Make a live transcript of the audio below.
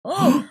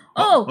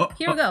Oh,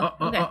 here we go.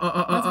 Okay,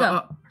 let's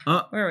go.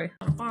 Where are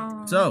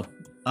we? So,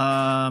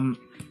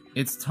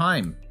 it's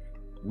time.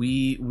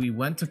 We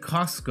went to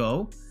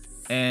Costco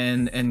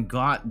and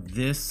got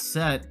this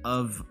set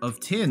of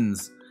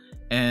tins,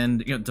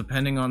 and you know,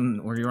 depending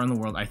on where you're in the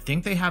world, I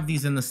think they have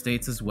these in the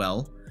States as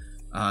well.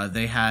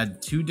 They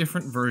had two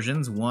different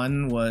versions.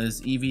 One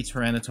was Eevee,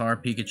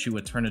 Tyranitar, Pikachu,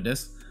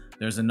 Eternatus.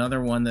 There's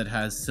another one that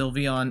has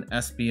Sylveon,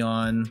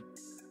 Espeon,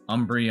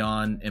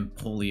 Umbreon, and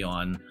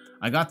Empoleon.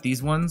 I got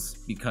these ones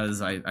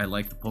because I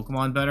like the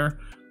Pokemon better,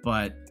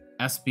 but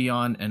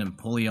Espeon and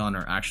Empoleon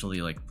are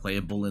actually like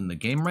playable in the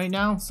game right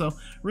now, so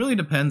really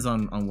depends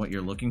on what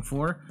you're looking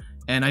for.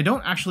 And I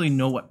don't actually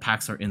know what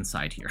packs are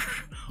inside here.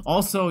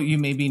 Also, you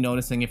may be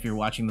noticing if you're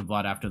watching the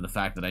VOD after the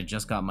fact that I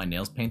just got my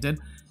nails painted,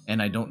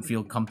 and I don't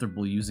feel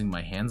comfortable using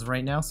my hands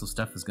right now, so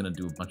Steph is going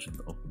to do a bunch of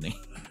the opening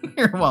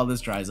here while this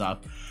dries off.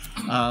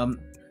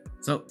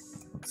 So,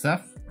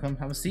 Steph, come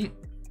have a seat.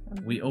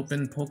 We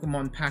open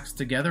Pokemon packs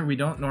together. We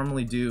don't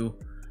normally do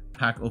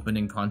pack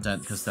opening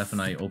content because Steph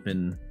and I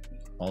open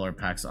all our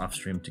packs off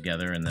stream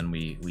together, and then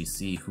we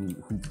see who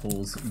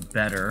pulls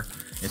better.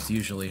 It's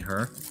usually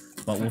her,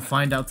 but we'll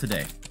find out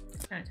today.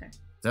 Okay.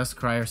 Desk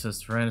Crier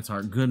says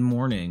Tyranitar, good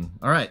morning.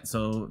 All right,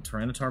 so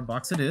Tyranitar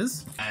box it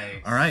is.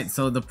 Nice. All right,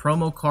 so the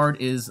promo card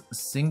is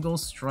Single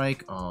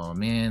Strike. Oh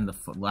man, the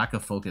lack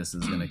of focus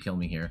is gonna kill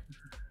me here.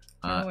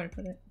 I don't know where to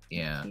put it.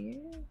 Yeah.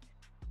 Here?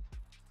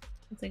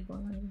 It's like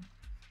one.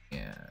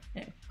 Yeah.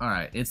 There. All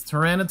right, it's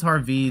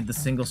Tyranitar V, the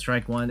Single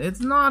Strike one. It's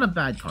not a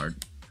bad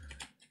card.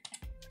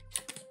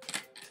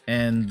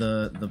 And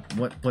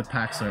what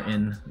packs are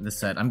in the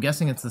set? I'm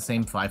guessing it's the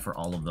same 5 for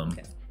all of them.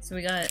 Okay. So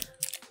we got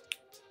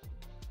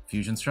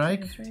Fusion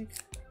Strike.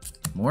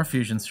 More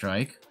Fusion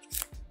Strike.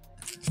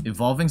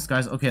 Evolving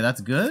Skies. Okay, that's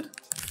good.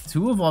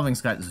 2 Evolving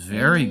Skies.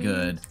 Very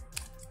good.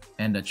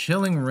 And a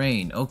Chilling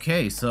Rain.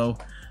 Okay, so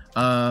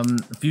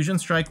Fusion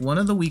Strike, one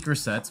of the weaker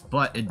sets,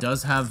 but it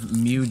does have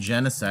Mew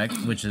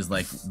Genesect, which is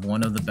like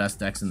one of the best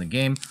decks in the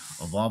game.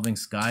 Evolving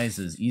Skies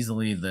is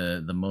easily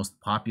the most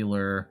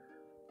popular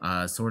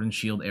Sword and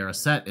Shield era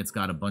set. It's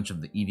got a bunch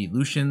of the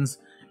evolutions,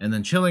 and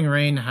then Chilling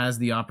Rain has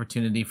the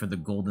opportunity for the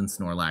Golden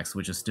Snorlax,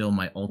 which is still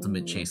my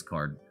ultimate chase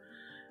card.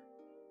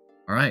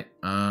 All right,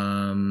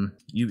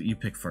 you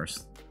pick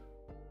first.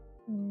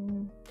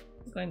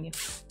 Going you.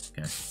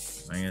 Okay,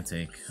 I'm gonna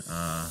take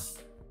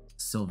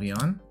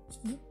Sylveon.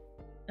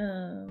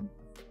 So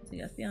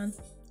you got Espeon.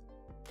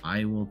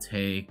 I will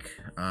take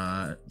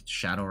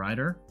Shadow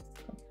Rider,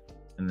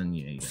 and then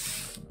you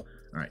get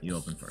all right, you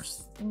open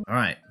first. All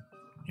right,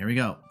 here we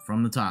go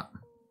from the top.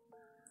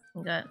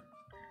 We got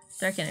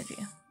Dark Energy.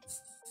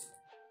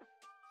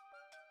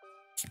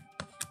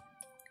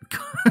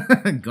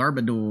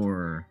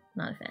 Garbodor.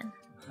 Not a fan.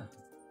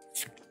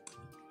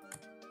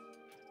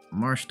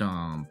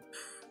 Marshtomp.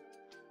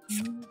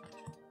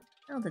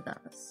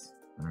 Eldegoss.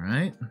 All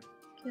right.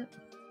 Cute.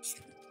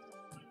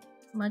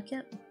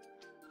 Mudkip.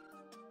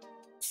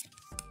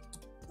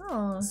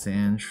 Oh.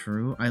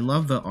 Sandshrew. I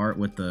love the art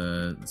with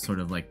the sort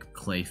of like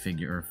clay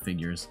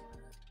figures.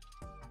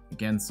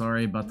 Again,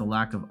 sorry about the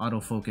lack of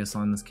autofocus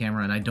on this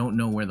camera, and I don't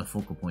know where the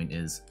focal point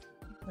is.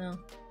 No.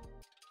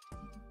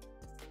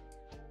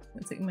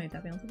 Let's take my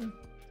tapping on something.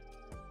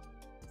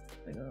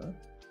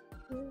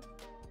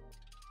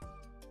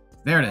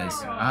 There it is.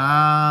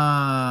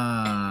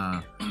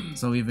 Ah.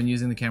 So we've been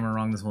using the camera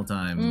wrong this whole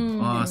time.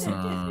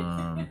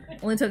 Awesome.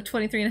 Only took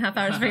 23.5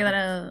 hours to figure that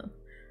out.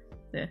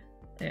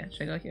 Yeah.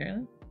 Should I go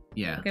here?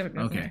 Yeah.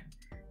 Okay.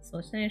 So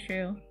it's not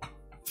true.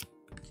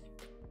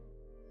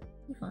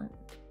 You fine.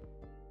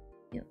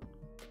 Yep.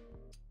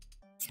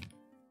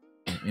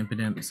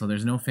 Impidimp. So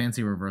there's no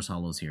fancy reverse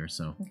hollows here,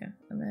 so. Okay.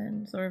 And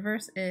then, so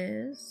reverse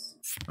is...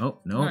 Oh,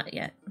 no. Not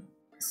yet.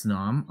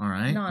 Snom.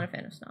 Alright. Not a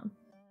fan of Snom.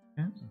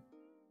 Okay.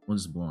 We'll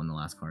just blow on the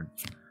last card.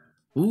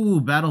 Ooh,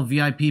 Battle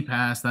VIP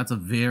Pass. That's a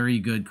very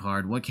good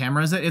card. What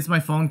camera is it? It's my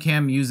phone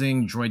cam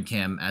using Droid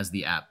Cam as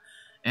the app.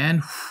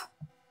 And...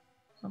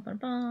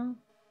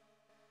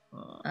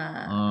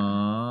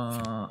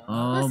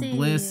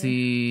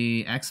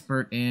 Blissey.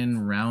 Expert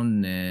in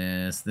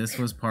roundness. This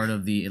was part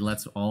of the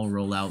Let's All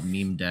Roll Out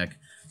meme deck.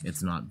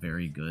 It's not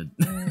very good.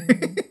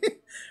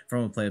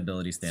 From a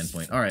playability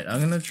standpoint. Alright, I'm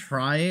gonna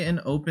try and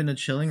open a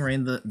Chilling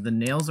Rain. The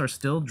nails are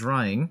still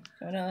drying.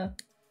 I'll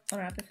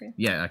wrap it for you.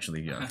 Yeah,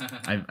 actually, yeah.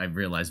 I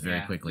realized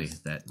very quickly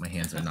that my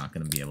hands are not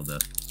gonna be able to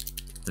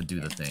do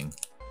the thing.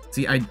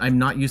 See, I'm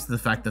not used to the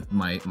fact that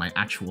my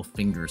actual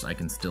fingers I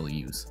can still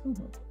use.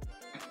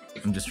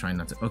 I'm just trying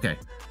not to. Okay,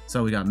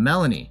 so we got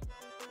Melanie.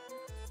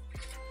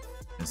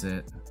 Is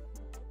it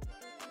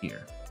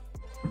here?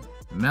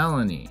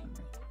 Melanie.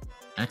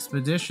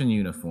 Expedition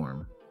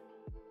uniform.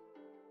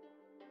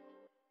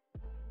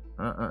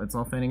 It's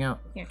all fanning out.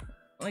 Here,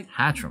 like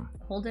Hatchram.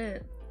 Hold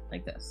it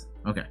like this.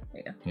 Okay.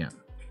 There you go. Yeah.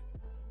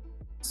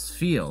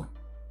 Sfeel.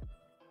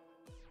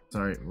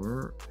 Sorry,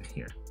 we're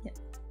here. Yeah.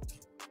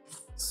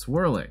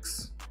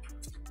 Swirlix.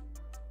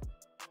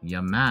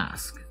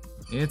 Yamask.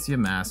 It's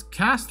Yamask.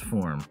 Cast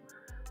form.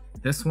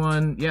 This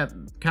one, yeah,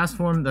 cast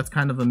form, that's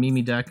kind of a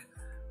Mimi deck.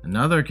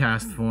 Another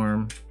cast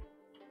form.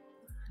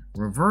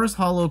 Reverse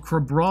Hollow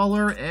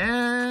Crabrawler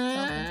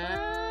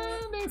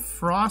and a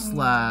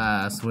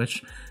Frostlass,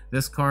 which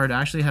this card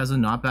actually has a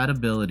not bad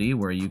ability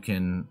where you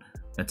can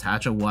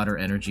attach a water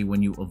energy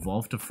when you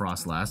evolve to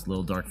Frostlass.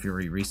 Little Dark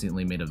Fury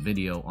recently made a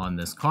video on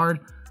this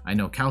card. I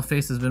know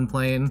Cowface has been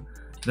playing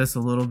this a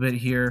little bit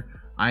here.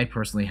 I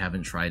personally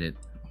haven't tried it,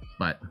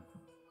 but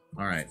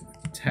alright.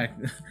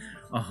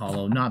 A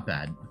hollow, not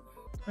bad.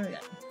 What do we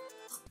got?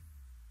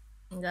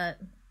 We got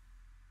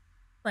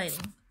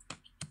fighting.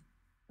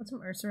 Got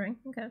some Ursaring.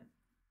 Okay.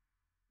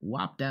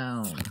 Whop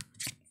down.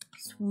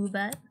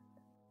 Swoobat.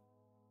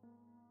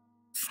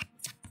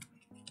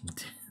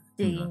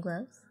 Digging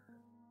gloves.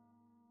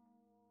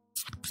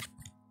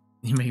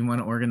 You may want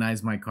to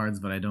organize my cards,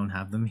 but I don't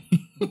have them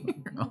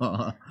here.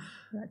 Oh.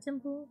 Got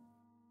Temple.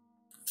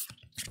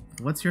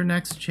 What's your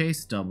next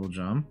chase, Double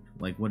Jump?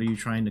 Like, what are you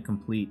trying to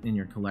complete in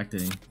your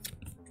collecting?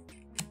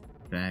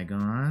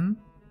 Bagon.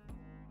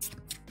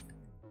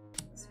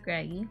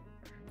 Scraggy.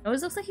 It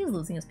always looks like he's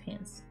losing his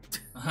pants.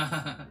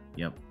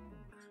 Yep.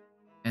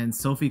 And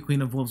Sophie,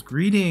 Queen of Wolves,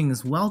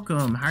 greetings!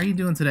 Welcome! How are you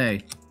doing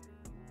today?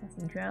 Got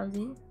some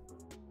Drowsy.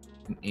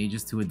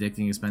 Ages too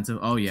addicting, expensive.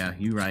 Oh yeah,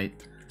 you right.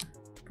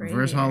 Braviary.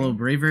 Reverse Hollow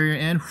Braviary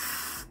and...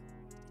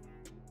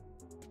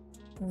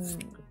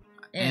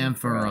 Ampharos.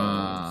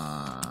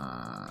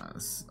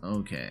 Ampharos.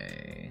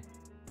 Okay.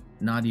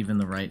 Not even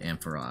the right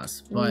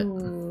Ampharos, but...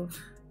 Ooh.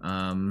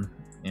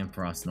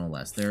 Ampharos no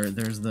less.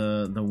 There's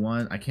the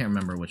one, I can't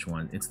remember which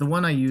one. It's the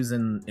one I use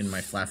in my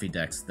Flaffy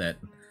decks that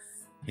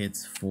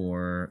hits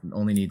for,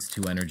 only needs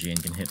 2 energy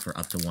and can hit for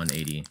up to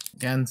 180.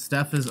 Again,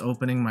 Steph is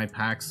opening my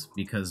packs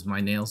because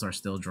my nails are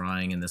still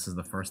drying and this is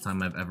the first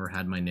time I've ever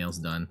had my nails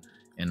done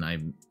and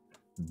I'm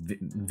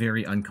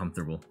very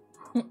uncomfortable,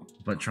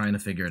 but trying to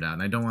figure it out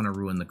and I don't want to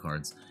ruin the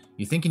cards.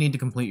 You think you need to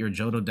complete your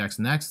Johto decks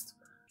next?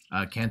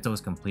 Kanto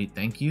is complete,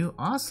 thank you.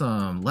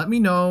 Awesome! Let me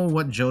know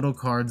what Johto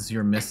cards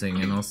you're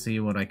missing and I'll see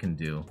what I can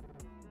do.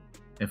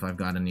 If I've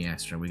got any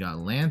extra. We got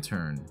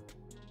Lantern.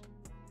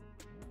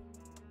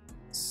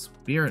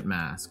 Spirit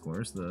Mask.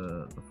 Where's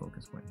the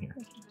focus point here?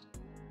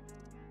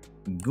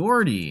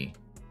 Gordy.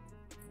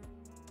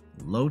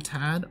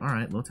 Lotad.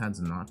 Alright,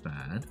 Lotad's not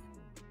bad.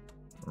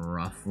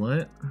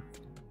 Rufflet.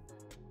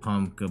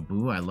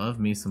 Pumpkaboo. I love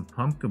me some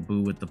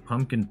Pumpkaboo with the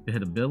pumpkin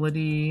hit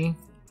ability.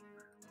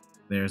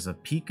 There's a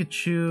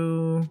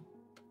Pikachu.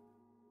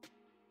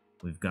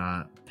 We've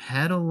got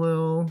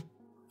Petalil,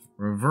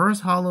 Reverse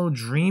Hollow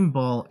Dream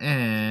Ball,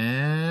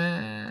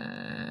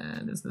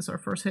 and is this our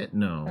first hit?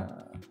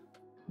 No.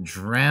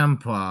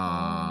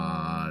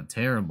 Drampa.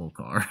 Terrible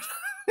card.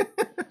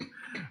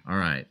 All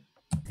right.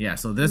 Yeah,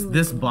 so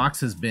this box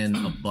has been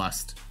a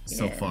bust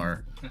so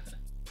far.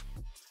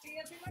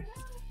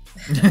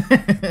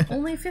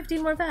 Only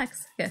 15 more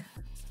packs. Okay.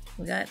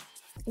 We got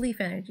Leaf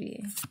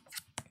Energy.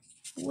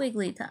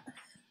 Wigglytuff.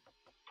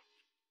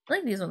 I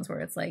like these ones where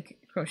it's like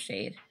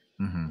crocheted.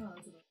 Mm-hmm.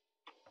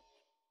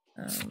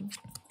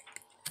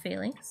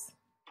 Phalanx.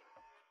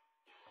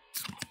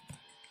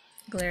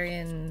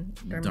 Galarian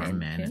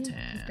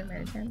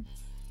Darmanitan.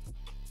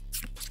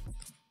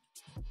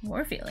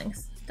 More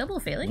Phalanx. Double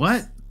Phalanx?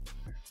 What?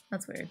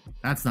 That's weird.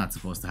 That's not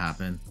supposed to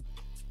happen.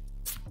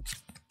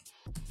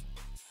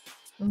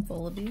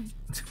 Volibee.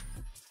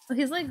 Oh,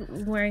 he's like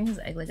wearing his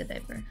egg like a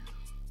diaper.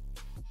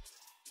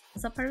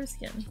 Is that part of his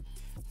skin?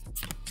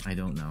 I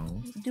don't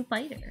know. Do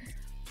biter.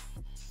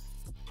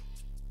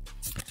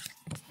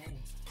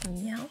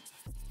 Meow.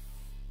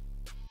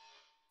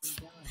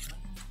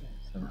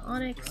 Some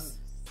Onyx.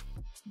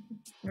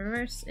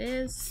 Reverse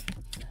is.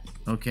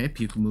 Okay,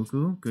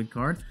 Pukumuku, good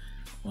card.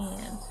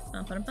 And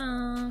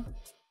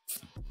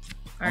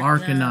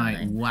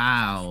Arcanine.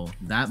 Wow,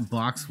 that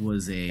box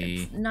was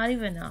a. Not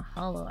even a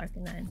hollow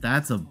Arcanine.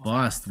 That's a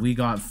bust. We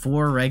got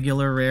 4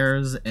 regular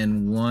rares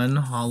and 1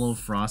 hollow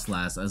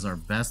Frostlass as our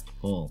best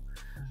pull.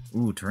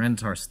 Ooh,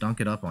 Tyranitar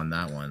stunk it up on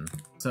that one.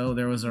 So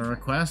there was a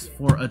request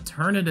for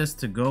Eternatus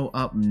to go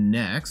up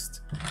next.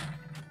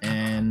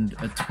 And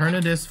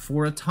Eternatus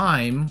for a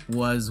time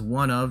was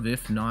one of,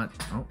 if not...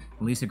 Oh,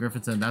 Alicia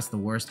Griffith said that's the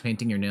worst,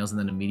 painting your nails and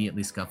then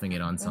immediately scuffing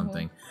it on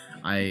something.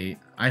 I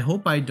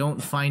hope I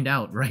don't find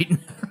out right now.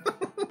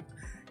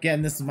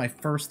 Again, this is my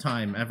first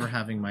time ever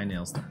having my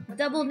nails done.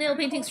 Double nail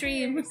painting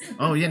stream!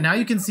 Oh yeah, now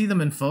you can see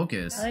them in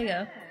focus. There you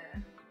go.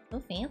 So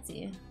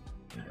fancy.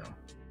 There you go.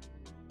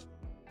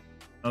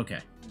 Okay.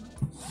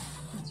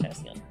 Let's try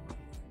this again.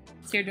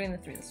 So you're doing the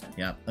 3 this time.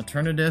 Yeah,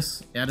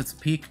 Eternatus at its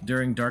peak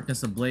during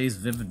Darkness Ablaze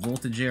Vivid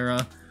Voltage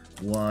era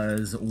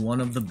was one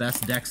of the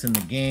best decks in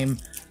the game.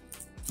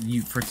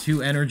 For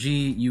 2 energy,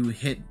 you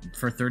hit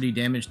for 30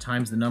 damage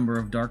times the number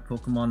of dark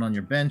Pokemon on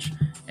your bench,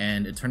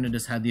 and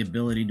Eternatus had the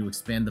ability to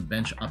expand the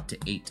bench up to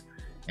 8.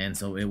 And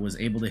so it was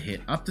able to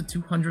hit up to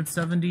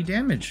 270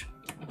 damage.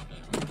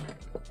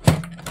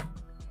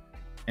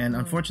 And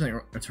unfortunately,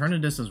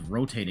 Eternatus is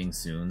rotating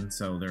soon,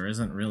 so there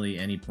isn't really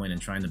any point in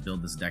trying to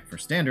build this deck for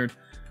Standard.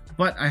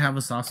 But I have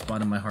a soft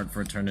spot in my heart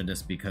for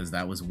Eternatus because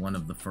that was one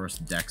of the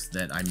first decks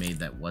that I made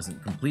that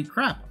wasn't complete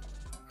crap.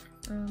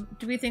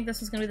 Do we think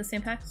this is gonna be the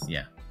same packs?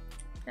 Yeah.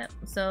 Yep.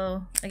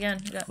 So again,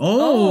 we got.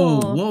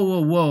 Oh,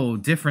 whoa!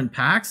 Different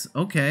packs.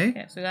 Okay.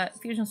 Okay, so we got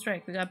Fusion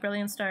Strike. We got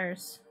Brilliant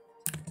Stars.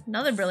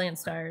 Another Brilliant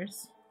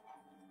Stars.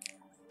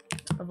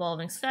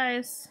 Evolving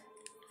Skies.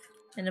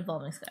 And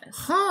Evolving Skies.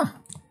 Huh.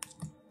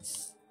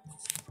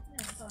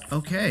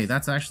 Okay,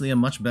 that's actually a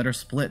much better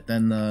split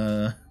than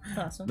the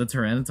Awesome. the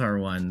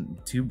Tyranitar one.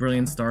 2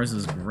 Brilliant Stars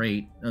is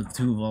great.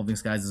 2 Evolving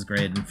Skies is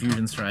great. And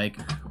Fusion Strike.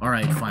 All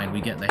right, fine.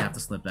 We get. They have to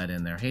slip that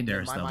in there. Hey,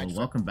 Darius Devil,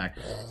 welcome back.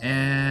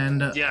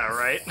 And yeah,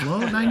 right.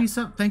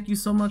 Flo97, thank you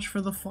so much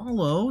for the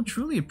follow.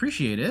 Truly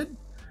appreciate it.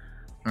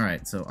 All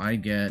right, so I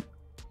get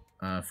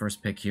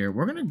first pick here.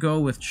 We're gonna go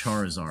with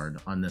Charizard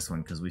on this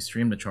one because we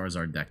streamed a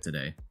Charizard deck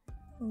today.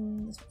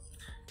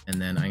 And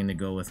then I'm gonna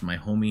go with my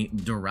homie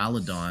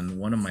Duraludon,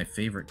 one of my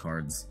favorite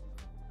cards.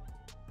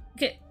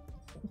 Okay,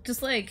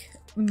 just like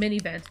mini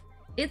vent.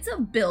 It's a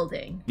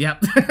building.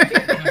 Yep.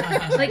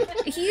 Like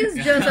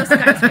he's just a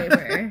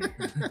skyscraper.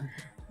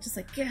 Just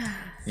like yeah.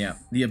 Yeah,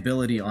 the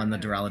ability on the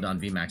Duraludon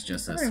VMAX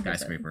just says 100%.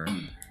 skyscraper.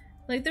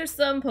 Like there's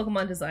some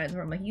Pokemon designs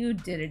where I'm like, you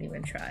didn't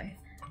even try.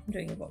 I'm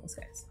doing Evolving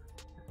Skies.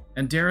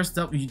 And Darius,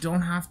 you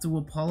don't have to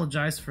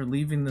apologize for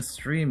leaving the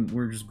stream.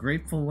 We're just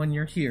grateful when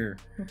you're here.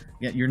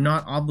 Yeah, you're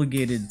not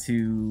obligated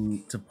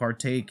to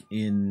partake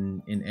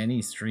in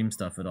any stream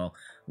stuff at all.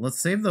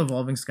 Let's save the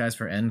Evolving Skies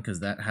for end because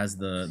that has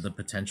the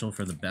potential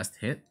for the best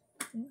hit.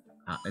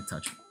 It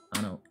touched.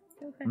 Oh no.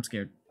 Okay. I'm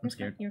scared. I'm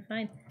scared. You're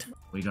fine.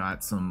 We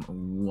got some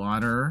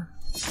water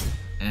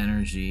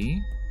energy.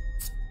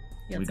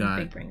 We got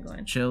big brain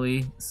going.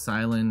 Chili,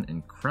 Silent,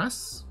 and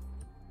Cress.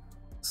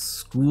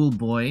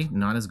 Schoolboy,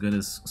 not as good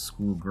as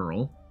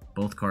Schoolgirl.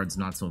 Both cards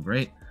not so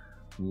great.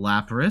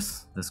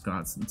 Lapras, this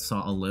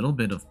saw a little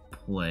bit of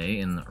play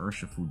in the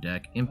Urshifu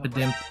deck.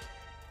 Impidimp.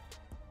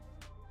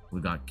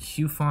 We got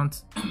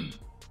Qfont.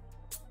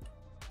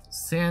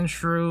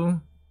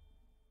 Sandshrew.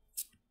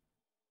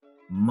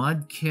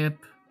 Mudkip.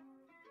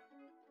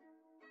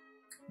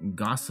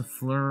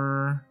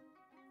 Gossifleur.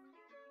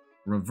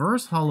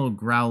 Reverse Hollow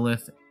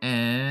Growlithe.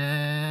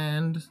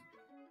 And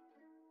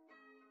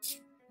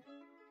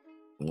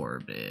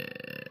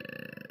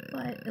Orbit.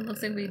 But it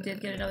looks like we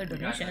did get another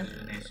donation.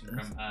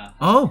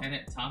 Oh!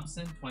 Kenneth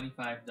Thompson,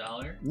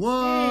 $25.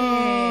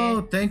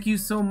 Whoa! Hey. Thank you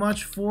so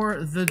much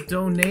for the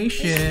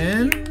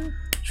donation.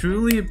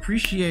 Truly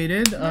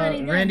appreciated.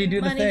 Randy,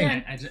 do the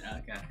thing.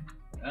 Okay.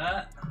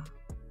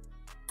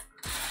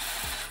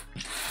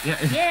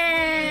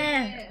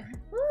 Yeah!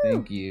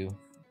 Thank you.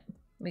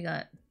 We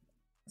got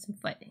some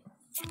fighting.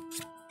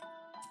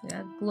 We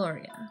got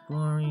Gloria.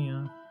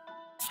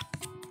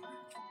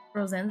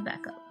 Roseanne's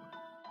backup.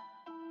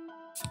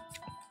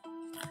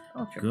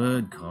 Ultra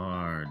Good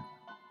card.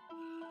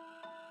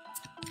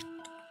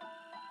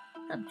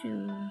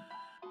 Subju.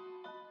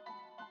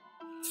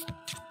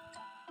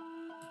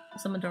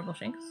 Some adorable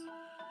Shanks.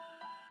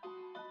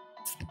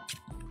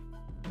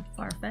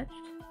 Farfetched.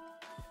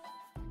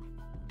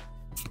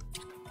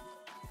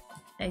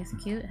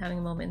 Execute, having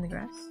a moment in the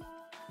grass.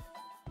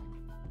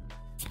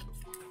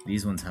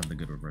 These ones have the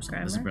good reversal.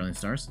 This is Brilliant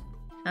Stars?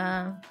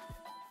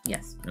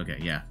 Yes. Okay,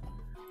 yeah.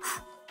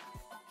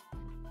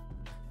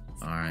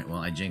 Alright, well,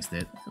 I jinxed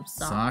it. Some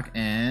Sock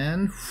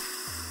and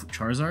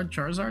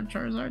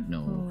Charizard?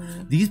 No. Ooh.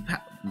 These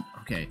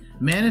okay.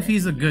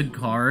 Manaphy's a good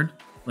card.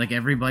 Like,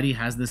 everybody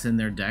has this in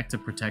their deck to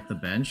protect the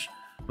bench.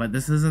 But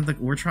this isn't the...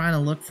 We're trying to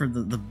look for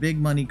the big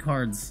money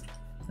cards.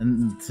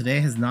 And today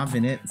has not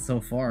been it so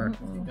far.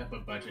 Pick up a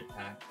budget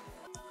pack.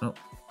 Oh.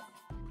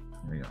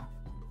 There we go.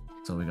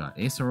 So we got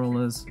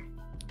Acerolas,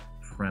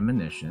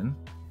 Premonition,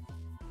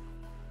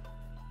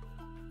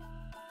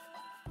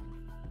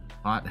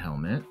 Hot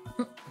Helmet,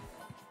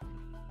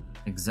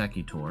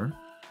 Executor.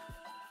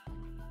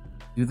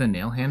 Do the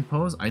nail hand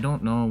pose? I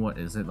don't know. What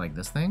is it, like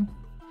this thing?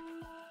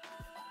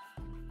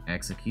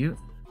 Execute.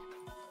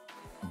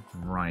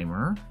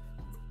 Grimer.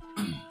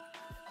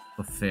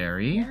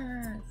 Clefairy.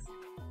 Yes.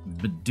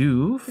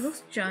 Bidoof. He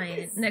looks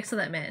giant next to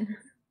that man.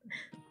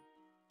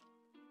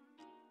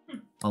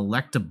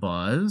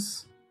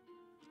 Electabuzz.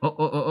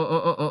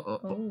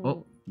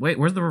 Oh. Wait,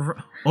 where's the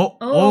reverse?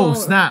 Oh,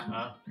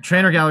 snap.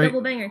 Trainer Gallery.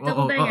 Double banger,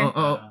 double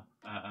banger.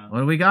 What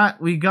do we got?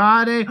 We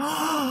got a...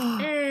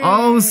 Hey.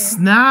 Oh,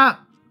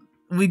 snap.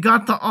 We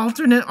got the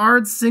alternate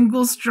art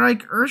single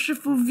strike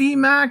Urshifu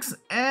VMAX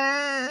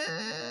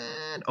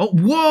and... Oh,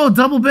 whoa,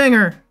 double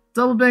banger.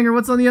 Double banger.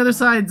 What's on the other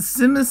side?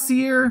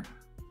 Simisear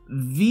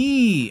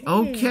V.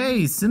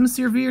 Okay,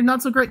 Simisear V are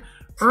not so great.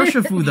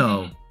 Urshifu,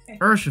 though.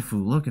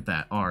 Urshifu, look at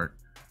that art.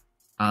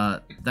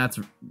 That's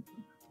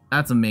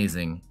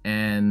amazing.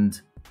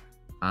 And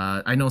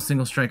I know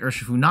single strike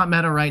Urshifu not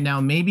meta right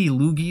now. Maybe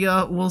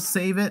Lugia will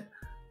save it,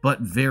 but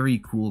very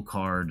cool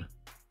card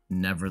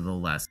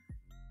nevertheless.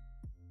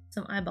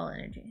 Some eyeball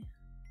energy.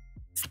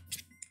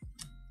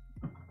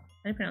 How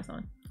do you pronounce that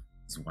one?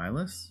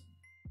 Zweilous?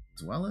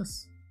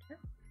 Zweilous? Yeah.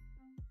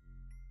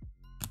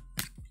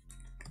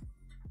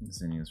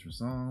 Zinnia's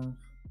Resolve.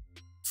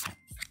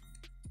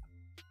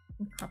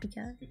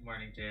 Copycat. Good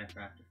morning, JF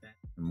Raptor fan.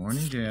 Good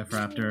morning, JF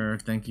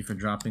Raptor. Thank you for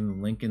dropping the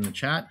link in the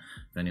chat.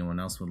 If anyone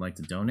else would like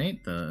to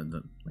donate,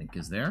 the link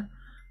is there.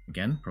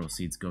 Again,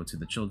 proceeds go to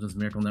the Children's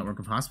Miracle Network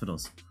of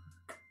Hospitals.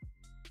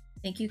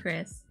 Thank you,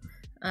 Chris.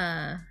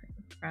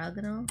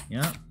 Progonal.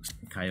 Yeah,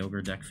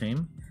 Kyogre deck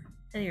fame.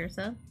 Teddy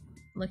Ursa.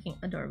 Looking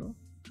adorable.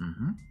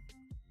 Mm-hmm.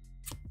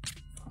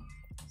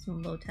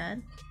 Some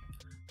Lotad.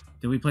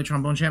 Did we play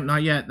Trombone Champ?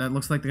 Not yet. That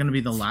looks like they're going to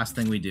be the last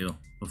thing we do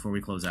before we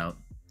close out.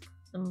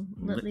 Some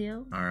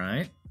Litleo.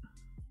 Alright.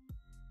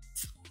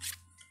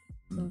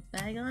 Some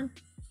Bagon.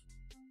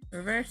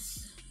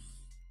 Reverse.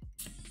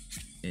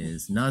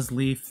 Is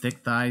Nuzleaf,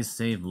 Thick Thighs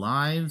Save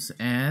Lives,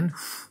 and...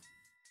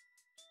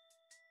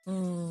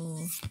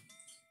 Ooh.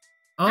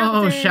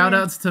 Oh, Captain.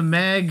 shoutouts to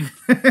Meg.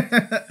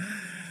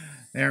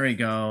 There we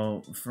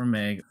go, for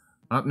Meg.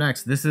 Up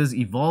next, this is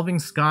Evolving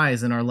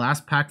Skies in our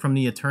last pack from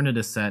the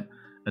Eternatus set.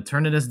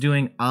 Eternatus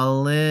doing a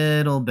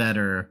little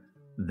better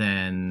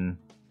than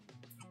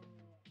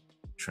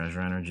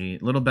Treasure Energy.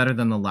 A little better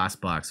than the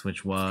last box,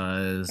 which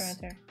was...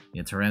 Tyranitar.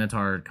 Yeah,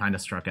 Tyranitar kind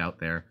of struck out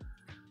there.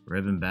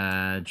 Ribbon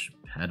Badge,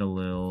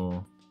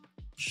 Petalil,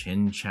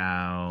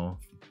 Chinchou,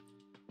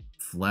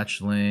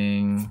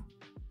 Fletchling,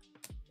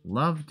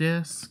 Love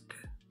Disc,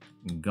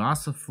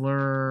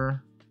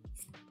 Gossifleur,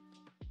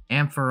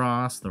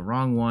 Ampharos, the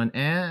wrong one,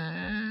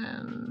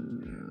 and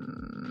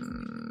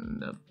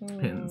a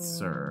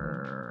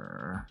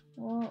Pinsir.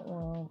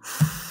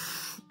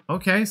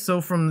 Okay, so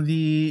from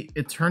the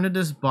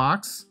Eternatus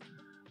box,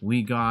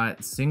 we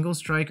got Single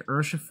Strike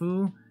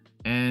Urshifu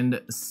and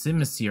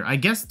Simisear. I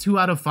guess 2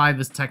 out of 5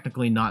 is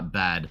technically not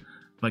bad,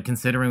 but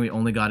considering we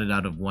only got it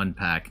out of 1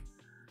 pack,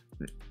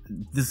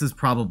 this is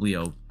probably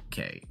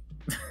okay.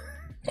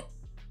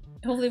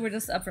 Hopefully we're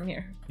just up from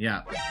here.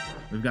 Yeah,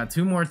 we've got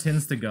 2 more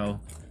tins to go.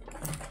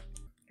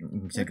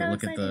 Take a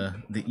look at the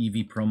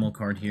Eevee promo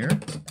card here.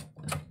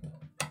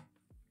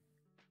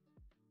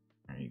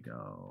 There you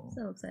go.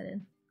 So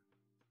excited.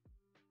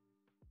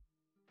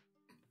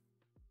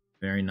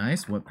 Very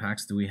nice. What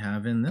packs do we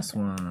have in this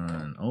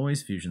one?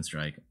 Always Fusion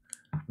Strike.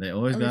 They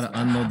always gotta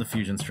unload the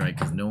Fusion Strike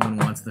because no one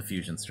wants the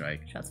Fusion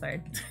Strike. Shots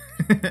fired.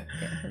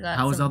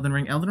 How was Elden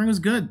Ring? Elden Ring was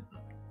good.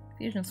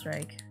 Fusion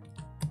Strike.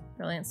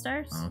 Brilliant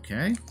Stars.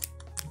 Okay.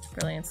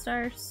 Brilliant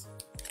Stars.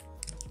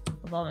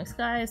 Evolving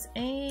Skies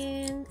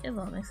and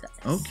Evolving Skies.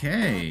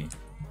 Okay.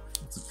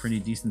 It's a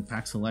pretty decent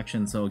pack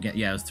selection. So again,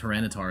 yeah, it was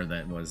Tyranitar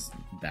that was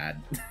bad.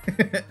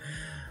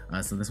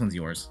 So this one's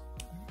yours.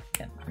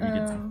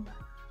 Yeah.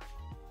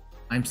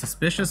 I'm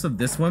suspicious of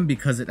this one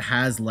because it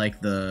has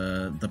like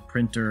the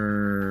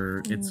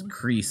printer, it's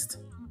creased.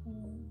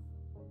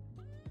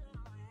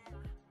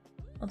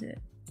 I'll do it.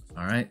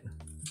 All right.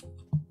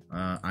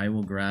 I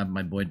will grab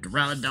my boy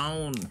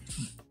Duraludon.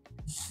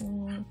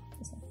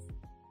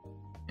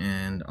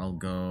 And I'll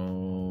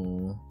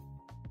go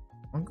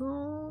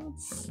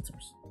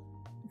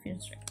Fusion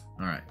Strike.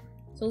 All right.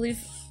 So we'll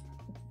leave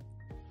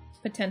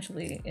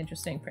potentially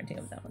interesting printing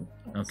of that one.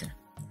 Okay.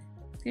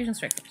 Fusion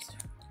Strike first.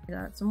 We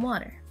got some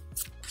water.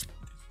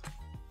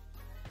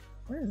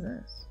 What is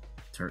this?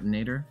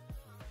 Turtonator.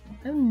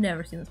 I've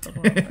never seen this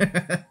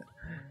Pokemon.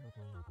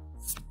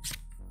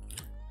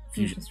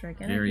 Fusion Strike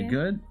Energy. Very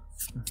good.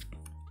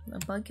 A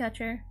Bug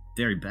Catcher.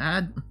 Very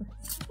bad.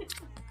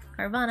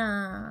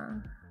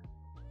 Carvana.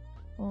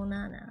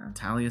 Onana.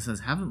 Talia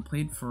says, haven't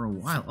played for a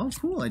while. Oh,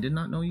 cool. I did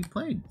not know you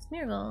played.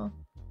 Smeargle.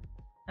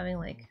 Having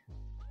like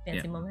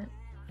fancy moment.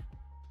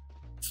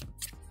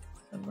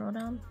 Some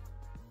Rodon.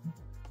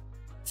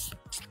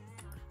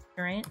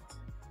 Durant.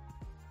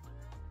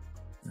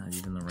 Not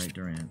even the right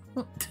Durant.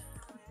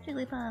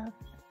 Jigglypuff.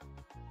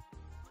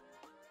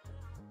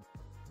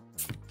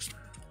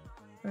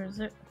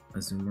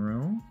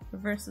 Azumarill.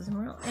 Reverse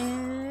Azumarill.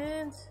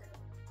 And...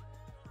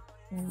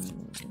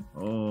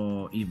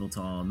 Oh,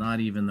 Eviltall.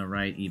 Not even the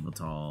right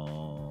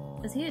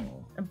Eviltall. Is he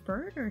a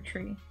bird or a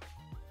tree?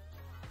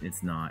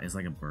 It's not. It's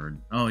like a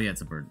bird. Oh, yeah,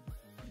 it's a bird.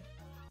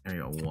 There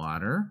you go.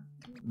 Water.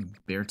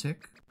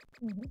 Beartick.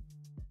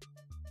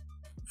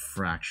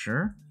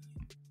 Fracture.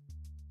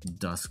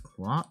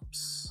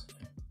 Dusclops.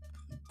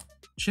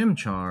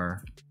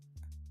 Chimchar.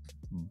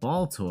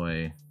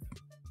 Baltoy.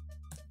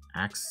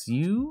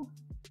 Axew.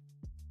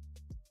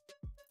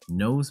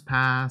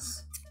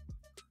 Nosepass.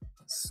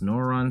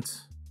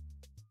 Snorunt.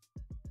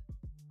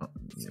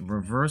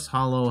 Reverse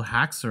Hollow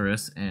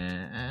Haxorus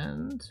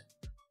and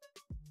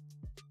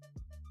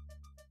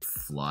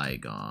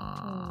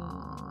Flygon.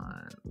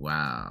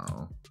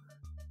 Wow.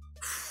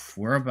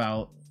 We're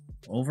about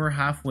over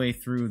halfway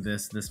through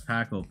this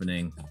pack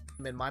opening.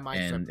 In my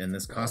mind, and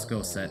this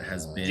Costco set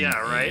has been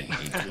a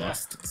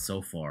bust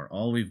so far.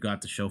 All we've got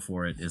to show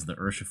for it is the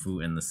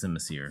Urshifu and the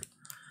Simisear.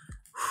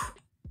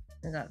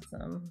 I got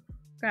some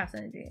Grass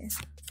Energy.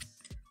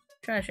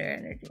 Treasure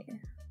Energy.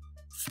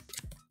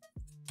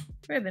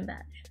 Ribbon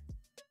Badge.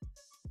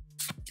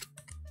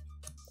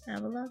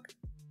 Have a look.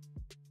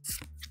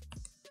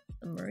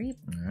 The Mareep.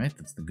 Alright,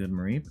 that's the good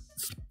Mareep.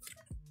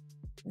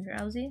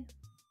 Drowsy.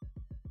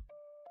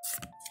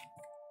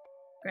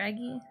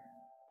 Scraggy.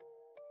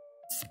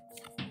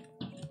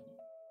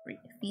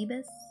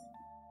 Phoebus.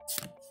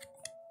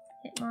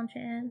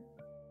 Hitmonchan.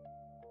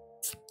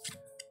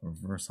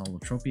 Reverse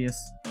Holotropius.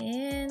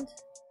 And...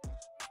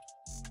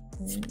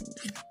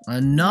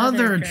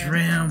 Another Another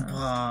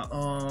Drampa.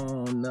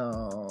 Oh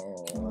no.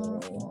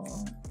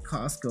 Oh.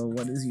 Costco,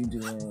 what is you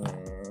doing?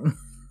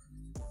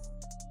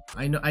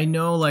 I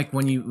know like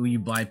when you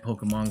buy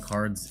Pokemon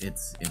cards,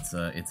 it's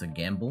a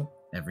gamble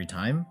every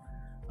time.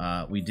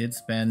 We did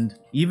spend,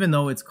 even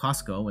though it's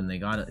Costco and they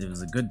got it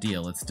was a good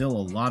deal, it's still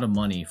a lot of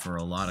money for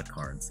a lot of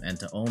cards, and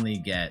to only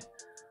get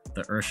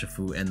the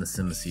Urshifu and the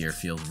Simisear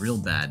feels real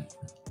bad.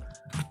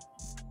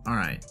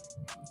 Alright.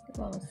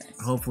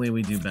 Hopefully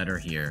we do better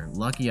here.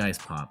 Lucky Ice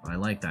Pop, I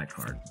like that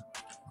card.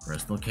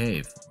 Crystal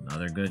Cave,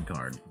 another good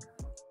card.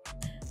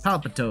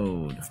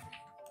 Palpitoad,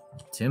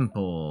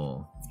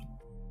 Timple,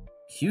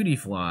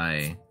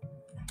 Cutiefly,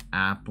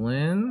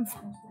 Applin,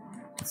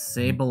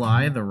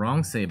 Sableye, the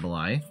wrong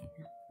Sableye,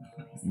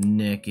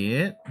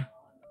 Nickit,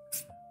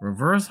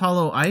 Reverse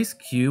Hollow Ice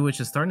Cube, which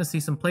is starting to see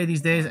some play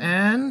these days,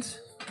 and...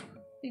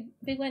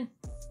 Big win.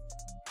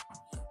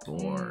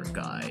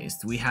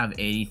 Gourgeist. We have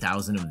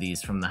 80,000 of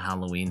these from the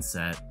Halloween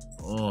set.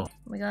 Oh.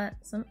 We got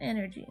some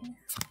energy.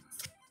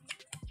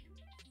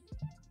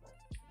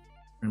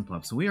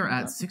 So we are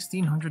at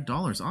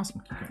 $1,600.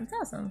 Awesome. Okay. That's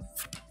awesome.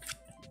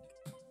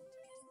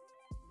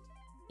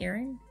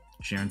 Earring?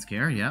 Sharon's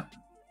Care, yep.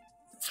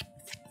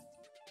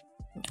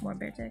 More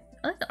Beartic.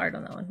 I like the art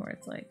on that one where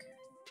it's like...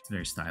 It's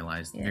very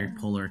stylized, Yeah. very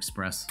Polar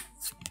Express.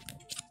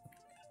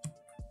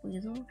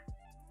 Weasel?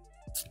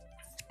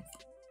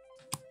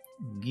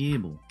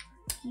 Gable.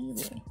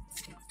 Evil.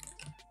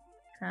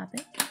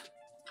 Tropic.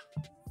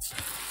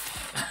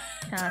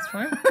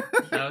 Castform.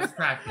 That was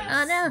practice.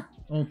 Oh no!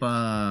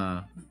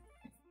 Opa.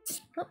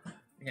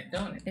 Yeah,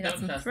 don't We got don't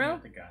some trust throw? me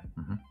with the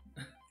gun.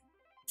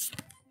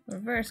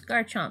 Reverse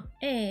Garchomp.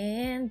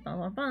 And... Bum,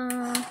 bum,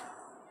 bum.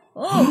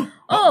 Oh!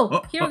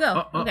 Oh! Here we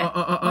go. Okay,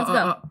 let's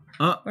go.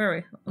 Where are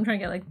we? I'm trying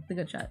to get like the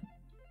good shot.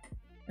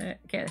 Alright,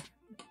 okay.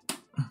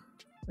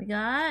 We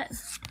got...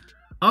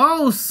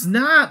 Oh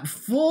snap!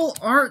 Full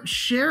art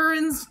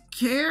Sharon's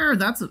Care.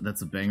 That's a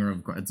banger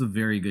of card. It's a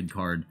very good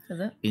card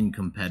Is it? in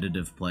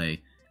competitive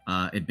play.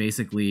 It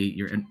basically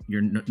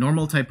your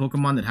normal type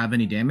Pokemon that have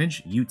any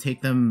damage, you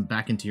take them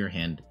back into your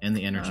hand and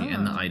the energy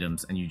and the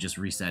items, and you just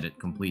reset it.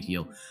 Complete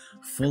heal.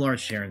 Full art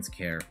Sharon's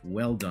Care.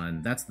 Well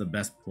done. That's the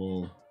best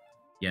pull.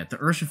 Yeah, the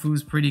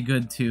Urshifu's pretty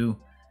good too,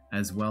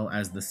 as well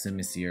as the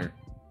Simisear.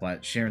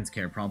 But Sharon's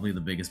Care probably the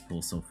biggest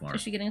pull so far.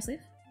 Is she getting a sleeve?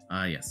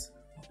 Yes.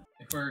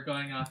 If we're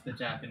going off the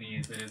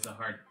Japanese, it is a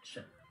hard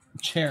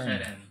Sharon.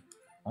 shed end.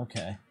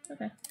 Okay.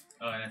 Okay.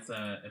 Oh, and it's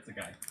a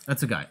guy.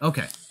 That's a guy.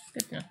 Okay.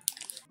 Good to know.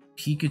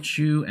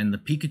 Pikachu and the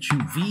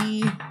Pikachu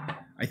V.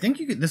 I think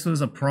you could. This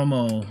was a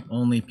promo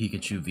only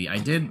Pikachu V. I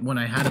did when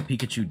I had a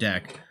Pikachu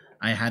deck.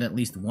 I had at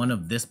least one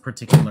of this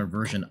particular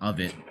version of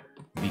it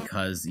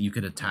because you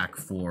could attack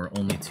for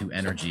only 2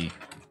 energy,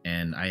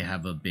 and I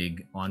have a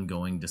big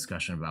ongoing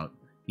discussion about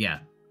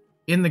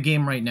in the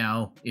game right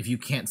now. If you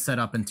can't set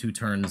up in 2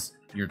 turns,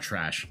 you're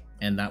trash,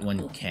 and that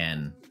one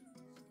can.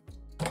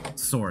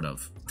 Sort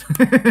of.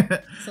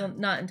 So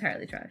not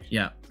entirely trash.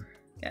 Yeah.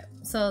 Okay.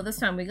 So this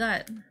time we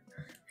got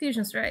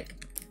Fusion Strike.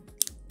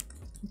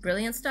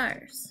 Brilliant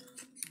Stars.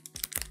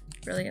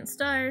 Brilliant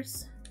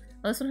Stars.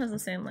 Oh, this one has the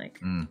same like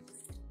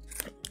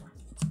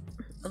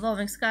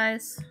Evolving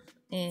Skies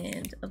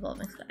and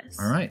Evolving Skies.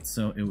 Alright,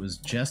 so it was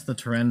just the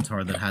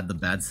Tyranitar that had the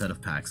bad set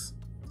of packs.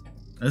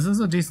 This is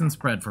a decent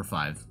spread for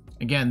 5.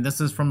 Again,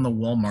 this is from the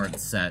Walmart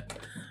set.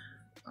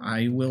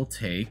 I will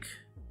take...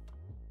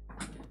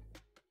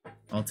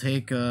 let's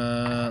take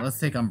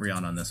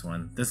Umbreon on this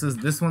one.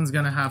 This one's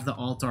gonna have the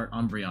alt art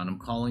Umbreon. I'm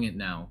calling it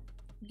now.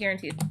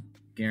 Guaranteed.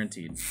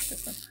 Guaranteed.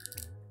 This one.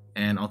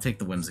 And I'll take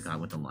the Whimsicott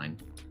with the line.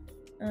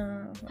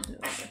 I'll do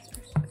this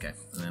first. Okay,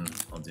 and then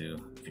I'll do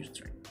Fusion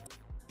Strike.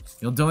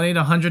 You'll donate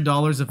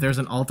 $100 if there's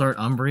an alt art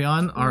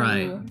Umbreon?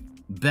 Alright. Ooh.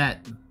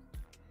 Bet.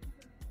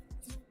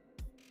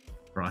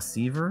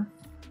 Brosseaver.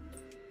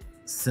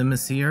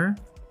 Simisear.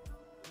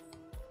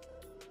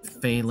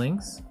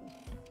 Phalanx.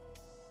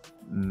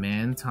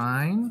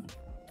 Mantine.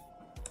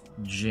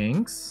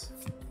 Jinx.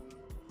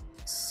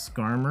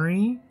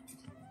 Skarmory.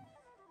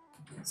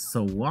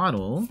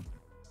 Sawaddle.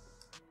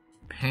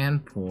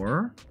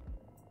 Panpour.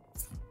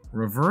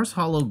 Reverse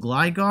Hollow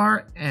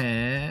Gligar,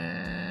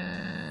 and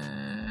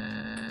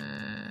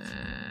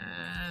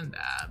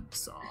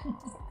Absol.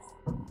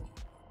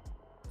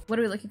 What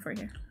are we looking for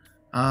here?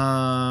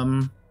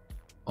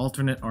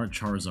 Alternate art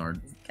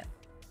Charizard. Okay.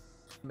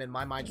 I'm in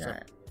my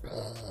mindset.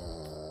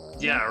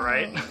 Yeah,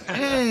 right?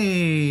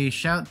 Hey,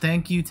 shout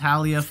thank you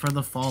Talia for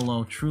the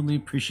follow. Truly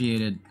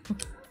appreciated.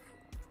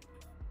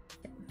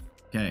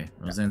 Okay,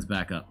 Roseanne's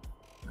back up.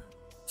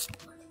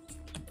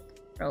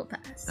 Roll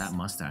pass. That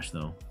mustache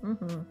though.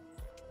 Mm-hmm.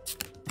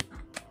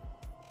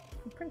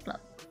 Print Club.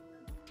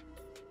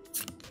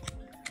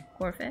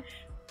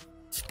 Corfish.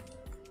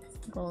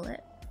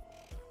 Golett.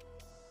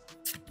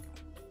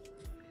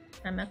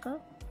 Ameko.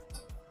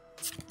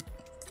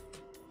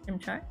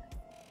 Imchar.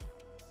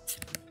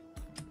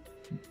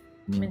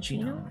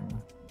 Minchino.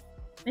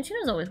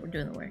 Minchino's always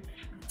doing the work.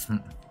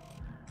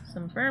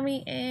 Some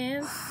Burmy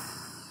and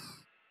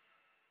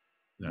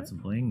That's a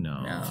bling?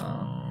 No.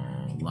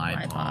 No.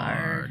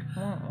 Lipard.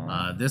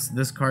 Uh-uh.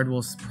 This card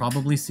will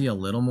probably see a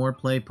little more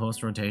play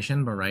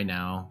post-rotation, but right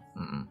now,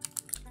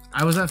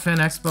 I was at Fan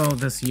Expo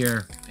this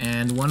year,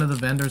 and one of the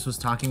vendors was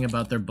talking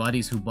about their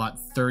buddies who bought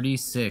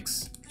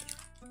 36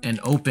 and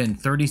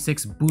opened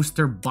 36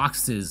 booster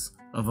boxes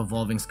of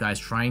Evolving Skies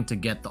trying to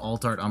get the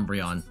Alt-Art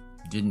Umbreon.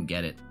 Didn't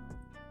get it.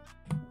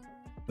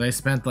 They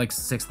spent like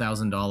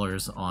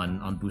 $6,000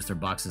 on booster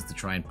boxes to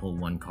try and pull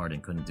one card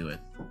and couldn't do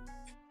it.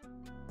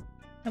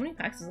 How many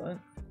packs is it?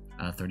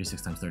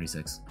 36 times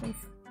 36.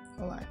 Oof,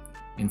 a lot.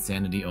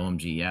 Insanity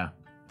OMG, yeah.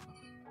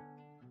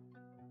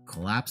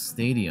 Collapse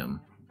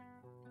Stadium.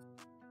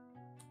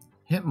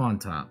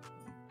 Hitmontop.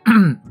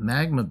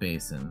 Magma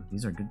Basin.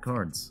 These are good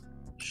cards.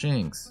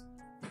 Shinx.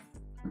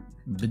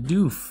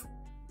 Bidoof.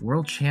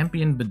 World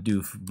Champion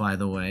Bidoof, by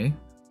the way.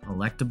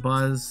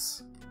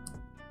 Electabuzz.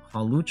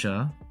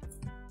 Hawlucha.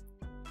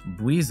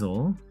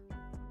 Buizel.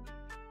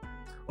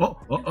 Oh.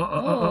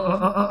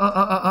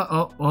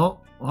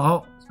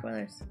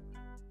 Spoilers.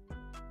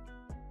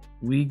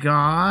 We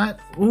got,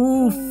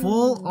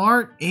 full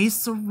art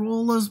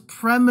Acerola's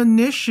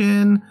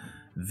Premonition.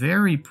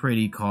 Very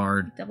pretty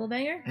card. Double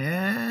banger?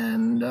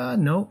 And,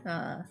 nope.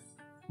 Uh,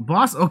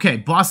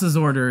 Boss's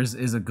Orders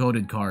is a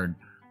goated card.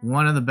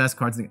 One of the best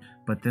cards.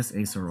 But this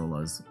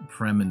Acerola's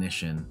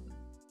Premonition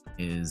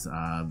is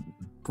a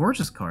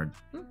gorgeous card.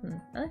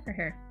 I like her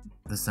hair.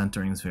 The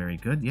centering is very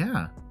good,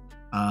 yeah.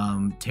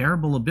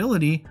 Terrible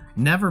ability,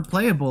 never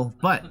playable,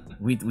 but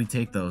we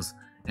take those.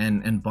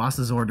 And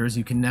Boss's Orders,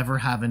 you can never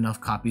have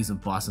enough copies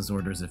of Boss's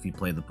Orders if you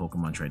play the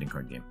Pokemon trading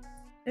card game.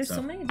 There's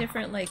so many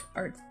different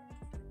art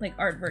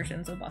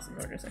versions of Boss's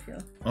Orders, I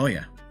feel. Oh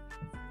yeah.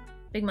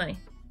 Big money.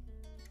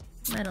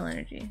 Metal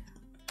Energy.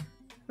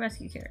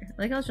 Rescue Carrier.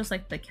 I was just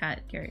like the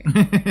cat carrier.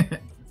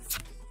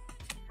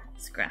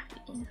 Scrappy.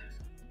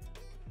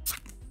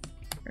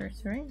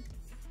 Ursaring.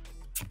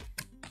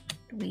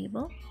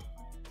 Dweeble.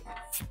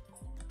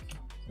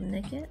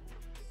 Nickit.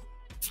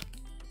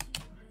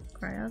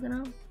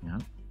 Cryogonal. Yeah.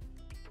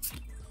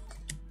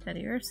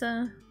 Teddy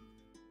Ursa.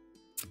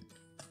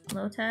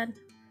 Lotad.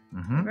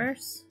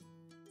 Reverse.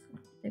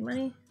 Big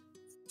money.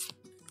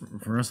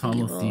 Reverse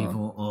Hollow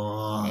Thievel.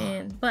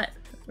 Oh. But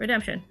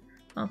Redemption.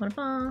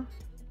 Bum.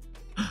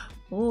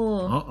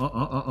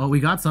 Oh, we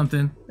got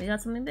something. We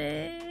got something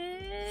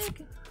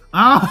big.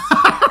 Oh!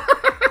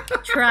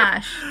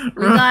 Trash.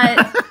 We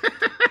got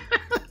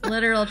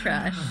literal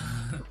trash.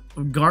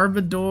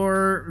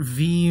 Garbodor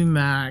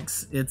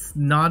VMAX. It's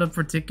not a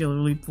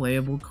particularly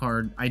playable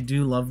card. I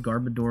do love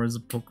Garbodor as a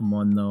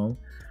Pokemon though.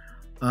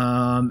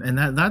 And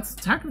that's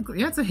technically,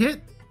 yeah, it's a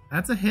hit.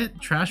 That's a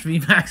hit. Trash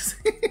VMAX.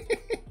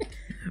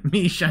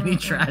 Me, shiny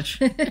trash.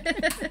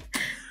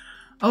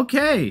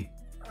 Okay.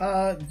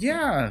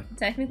 Yeah.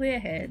 Technically a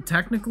hit.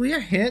 Technically a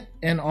hit,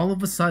 and all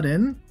of a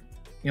sudden,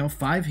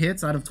 5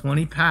 hits out of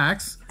 20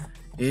 packs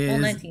is... Well,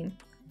 19.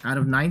 Out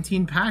of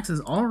 19 packs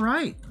is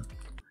alright.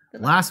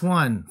 Last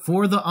one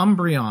for the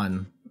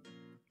Umbreon.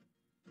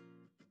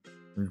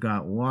 We've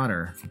got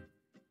Water.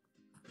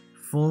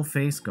 Full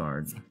Face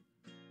Guard.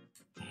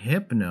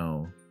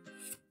 Hypno.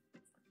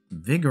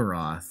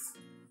 Vigoroth.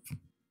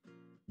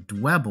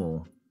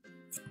 Dwebble.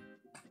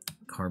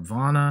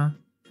 Carvana.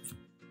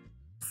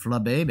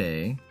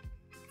 Flabebe.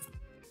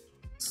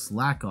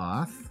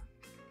 Slackoth.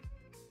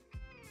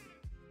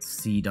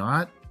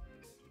 Seedot.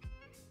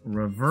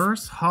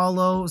 Reverse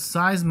Hollow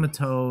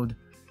Seismitoad.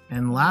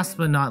 And last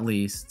but not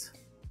least...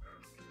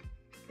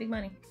 Big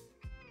money.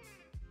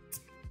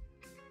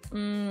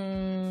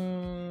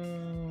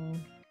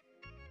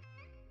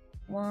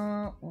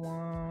 Wah,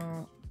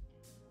 wah.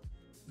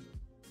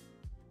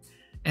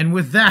 And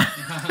with that...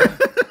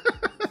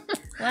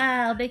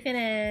 Wow, big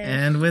finish.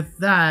 And with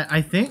that,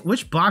 I think...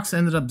 Which box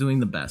ended up doing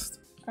the best?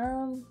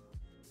 I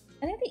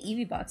think the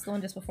Eevee box, the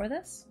one just before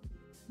this.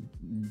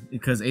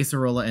 Because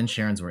Acerola and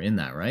Sharon's were in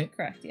that, right?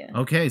 Correct, yeah.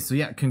 Okay, so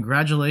yeah,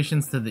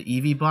 congratulations to the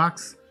Eevee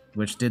box,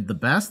 which did the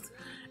best.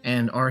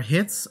 And our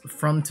hits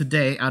from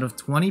today, out of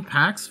 20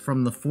 packs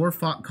from the 4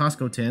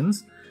 Costco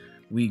tins,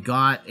 we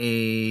got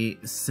a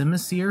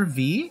Simisear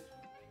V,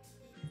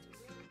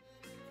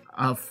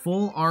 a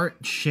Full Art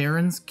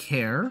Sharon's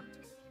Care,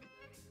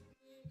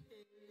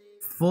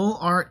 Full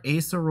Art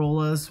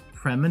Acerola's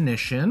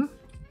Premonition,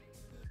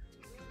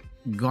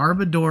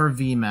 Garbodor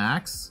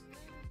VMAX,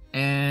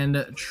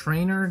 and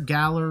Trainer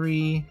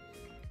Gallery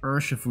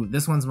Urshifu.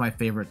 This one's my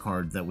favorite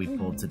card that we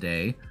pulled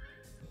today.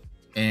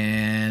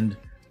 And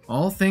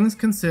all things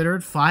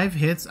considered, 5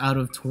 hits out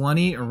of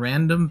 20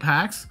 random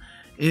packs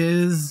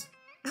is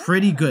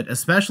pretty good.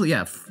 Especially,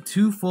 yeah,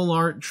 2 full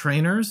art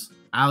trainers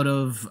out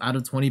of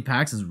 20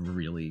 packs is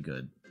really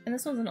good. And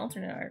this one's an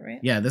alternate art, right?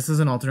 Yeah, this is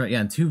an alternate. Yeah,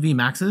 and 2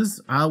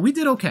 VMAXs. We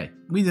did okay.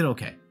 We did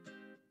okay.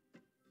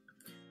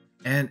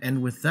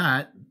 And with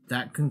that,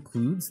 that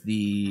concludes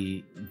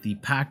the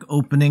pack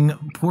opening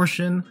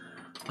portion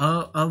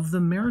of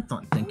the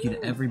marathon. Thank you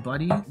to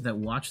everybody that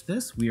watched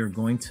this. We are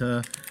going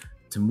to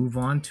to move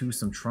on to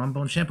some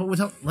trombone shampoo.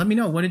 Let me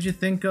know, what did you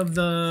think of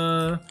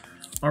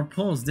our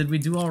polls? Did we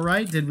do all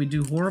right? Did we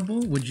do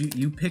horrible? Would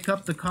you pick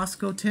up the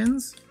Costco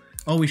tins?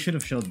 Oh, we should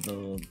have showed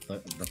the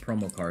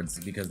promo cards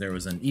because there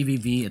was an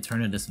EVV,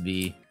 Eternatus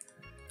V,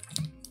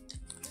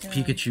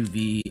 Pikachu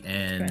V,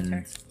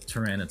 and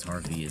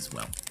Tyranitar V as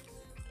well.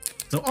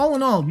 So all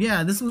in all,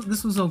 yeah, this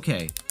was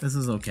okay. This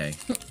is okay.